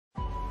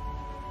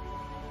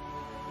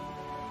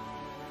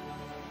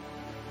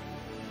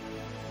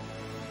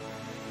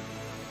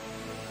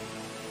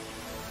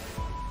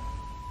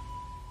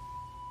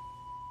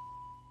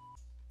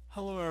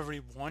Hello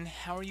everyone,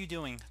 how are you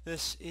doing?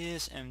 This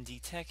is MD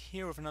Tech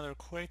here with another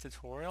quick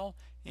tutorial.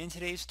 In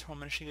today's tutorial, I'm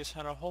going to show you guys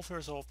how to hopefully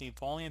resolve the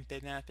volume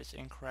bitmap is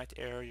incorrect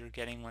error you're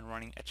getting when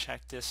running a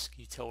Chkdsk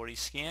utility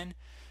scan.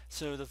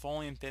 So the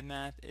volume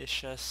bitmap is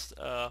just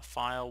a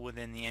file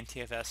within the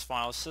NTFS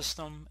file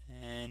system,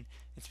 and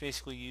it's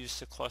basically used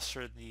to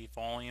cluster the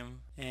volume,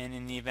 and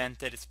in the event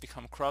that it's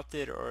become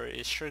corrupted or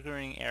is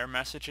triggering error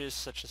messages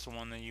such as the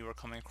one that you are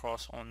coming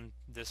across on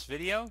this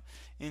video,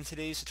 in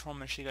today's tutorial I'm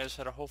going to show you guys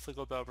how to hopefully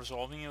go about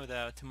resolving it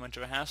without too much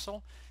of a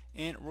hassle.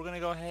 And we're going to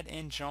go ahead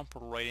and jump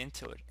right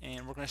into it.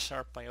 And we're going to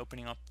start by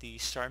opening up the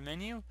start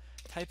menu,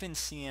 type in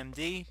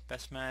CMD,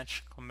 best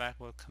match, come back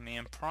with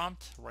command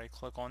prompt, right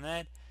click on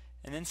that,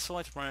 and then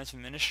select run as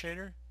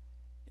administrator.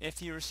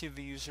 If you receive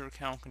a user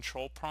account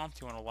control prompt,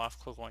 you want to left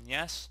click on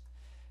yes.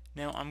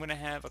 Now I'm going to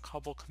have a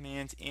couple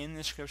commands in the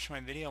description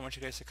of my video. I want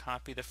you guys to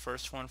copy the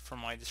first one from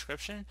my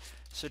description.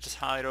 So just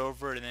highlight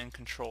over it and then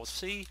Control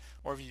C,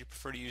 or if you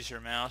prefer to use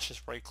your mouse,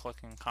 just right click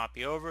and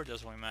copy over. It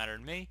doesn't really matter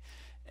to me.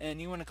 And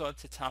you want to go up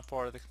to the top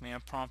part of the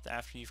command prompt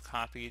after you've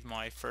copied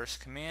my first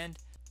command.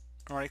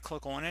 Right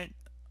click on it,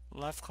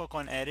 left click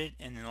on edit,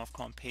 and then left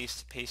click on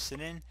paste to paste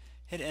it in.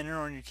 Hit enter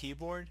on your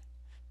keyboard.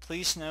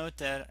 Please note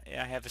that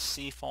I have a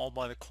C followed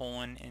by the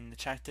colon in the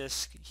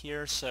Chkdsk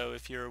here, so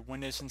if your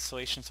Windows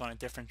installation is on a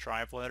different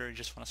drive letter, you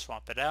just want to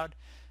swap it out.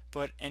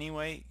 But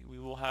anyway, we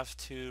will have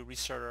to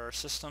restart our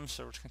system,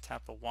 so we're just going to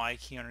tap the Y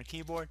key on our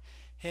keyboard,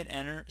 hit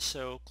enter,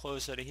 so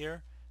close out of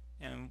here,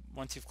 and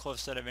once you've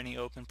closed out of any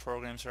open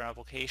programs or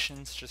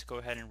applications, just go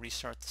ahead and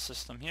restart the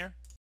system here.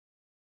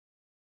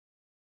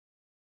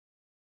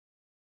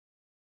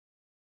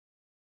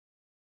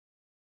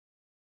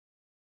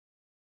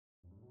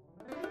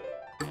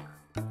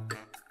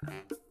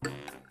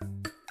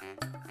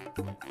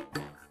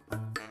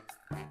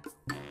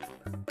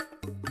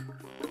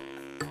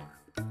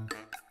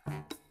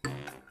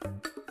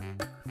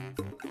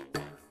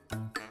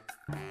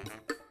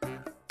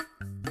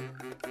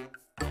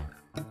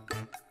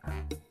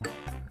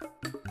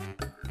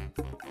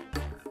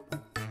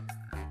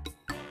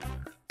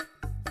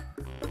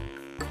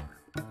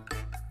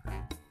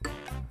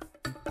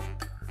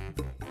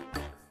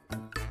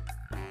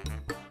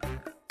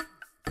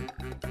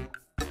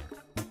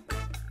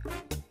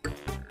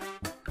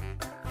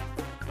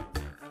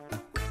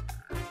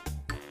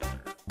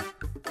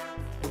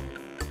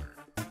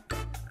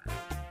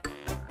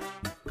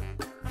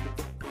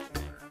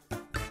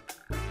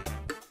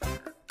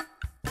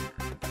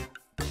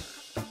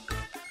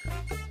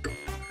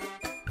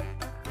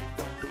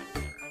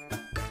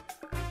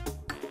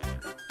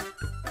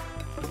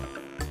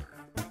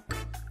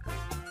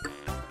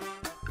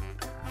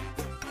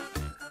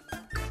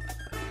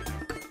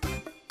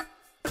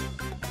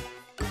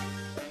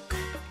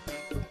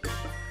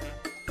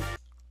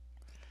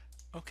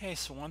 Okay,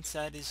 so once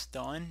that is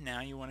done, now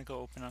you want to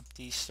go open up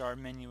the start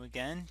menu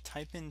again,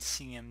 type in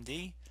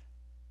CMD,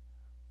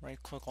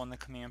 right click on the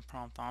command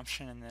prompt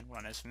option and then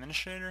run as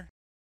administrator.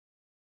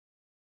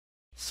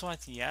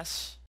 Select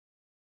yes.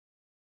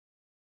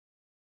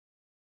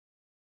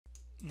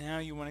 Now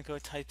you want to go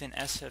type in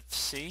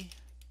SFC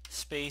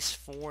space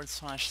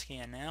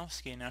 /scannow.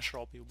 Scannow should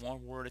all be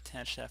one word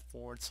attached to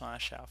that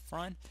 / out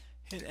front.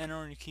 Hit enter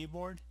on your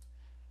keyboard.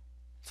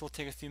 It will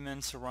take a few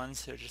minutes to run,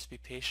 so just be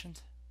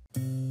patient.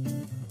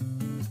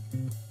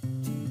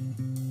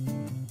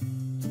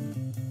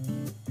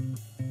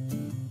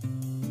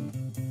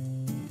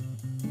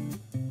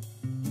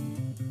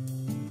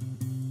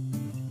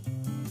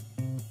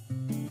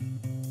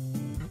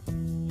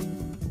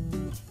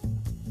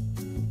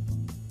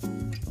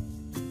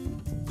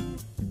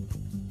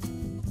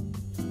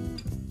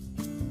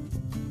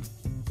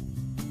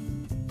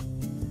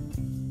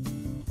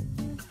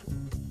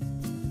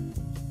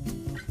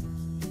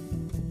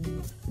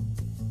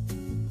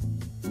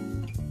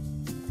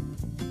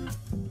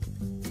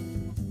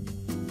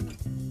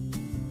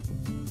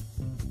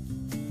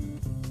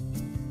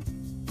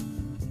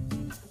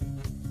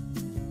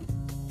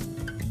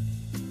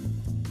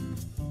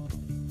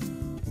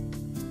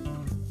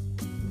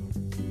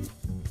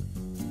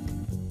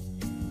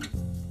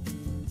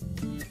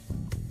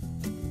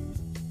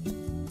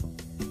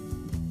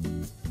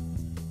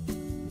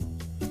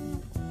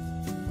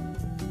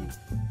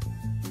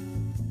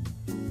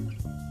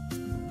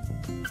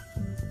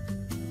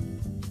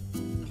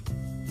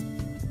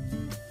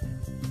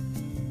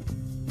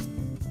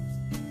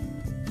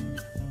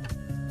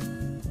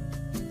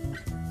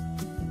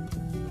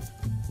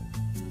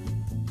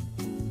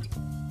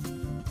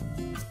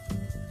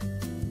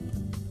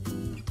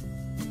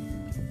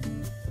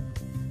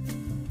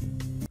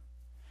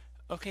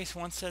 Okay, so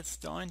once that's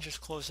done, just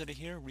close out of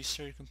here,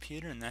 restart your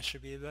computer, and that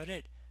should be about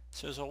it.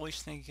 So as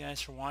always, thank you guys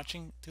for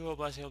watching. Do hope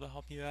I was able to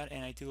help you out,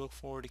 and I do look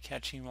forward to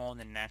catching you all in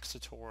the next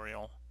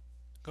tutorial.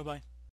 Goodbye.